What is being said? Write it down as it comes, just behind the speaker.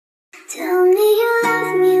Tell me you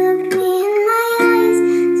love me, look me in my eyes.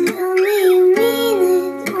 Tell me you mean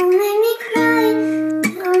it, don't make me cry.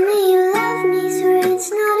 Tell me you love me, swear it's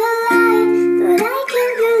not a lie. But I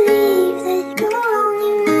can't believe that you're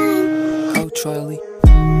only mine. Oh, Charlie.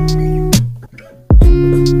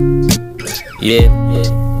 Yeah.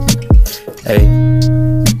 Hey.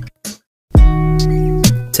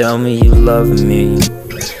 Tell me you love me.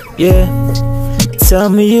 Yeah. Tell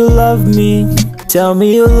me you love me. Tell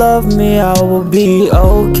me you love me, I will be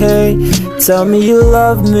okay. Tell me you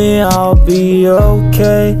love me, I'll be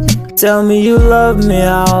okay. Tell me you love me,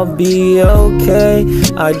 I'll be okay.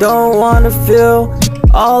 I don't wanna feel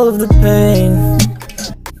all of the pain.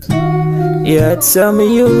 Yeah, tell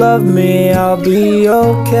me you love me, I'll be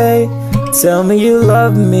okay. Tell me you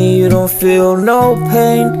love me, you don't feel no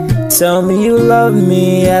pain. Tell me you love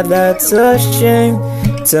me, yeah, that's a shame.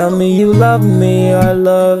 Tell me you love me, our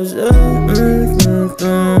love's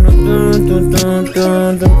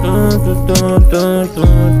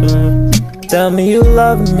Tell me you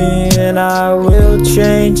love me and I will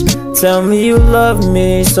change. Tell me you love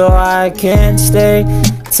me so I can't stay.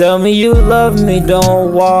 Tell me you love me,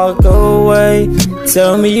 don't walk away.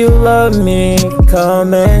 Tell me you love me,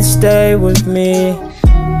 come and stay with me.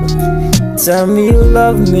 Tell me you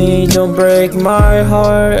love me, don't break my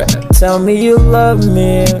heart. Tell me you love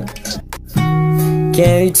me.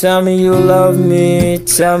 Can you tell me you love me?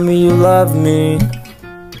 Tell me you love me.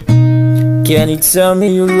 Can you tell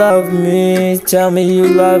me you love me? Tell me you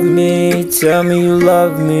love me. Tell me you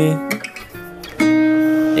love me.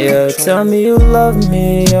 Yeah, tell me you love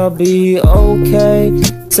me, I'll be okay.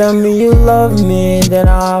 Tell me you love me, then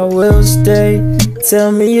I will stay.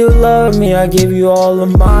 Tell me you love me, I give you all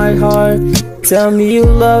of my heart. Tell me you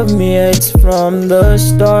love me, it's from the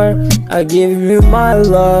start. I give you my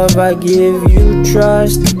love, I give you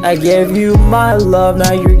trust. I gave you my love,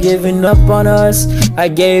 now you're giving up on us. I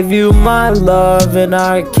gave you my love and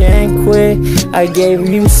I can't quit. I gave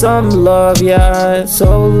you some love, yeah, it's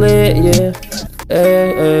so lit, yeah.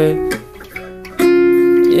 Hey, hey.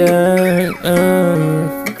 Yeah,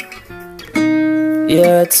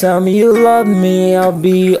 yeah, tell me you love me, I'll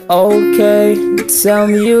be okay. Tell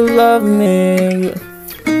me you love me.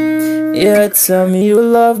 Yeah, tell me you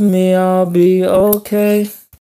love me, I'll be okay.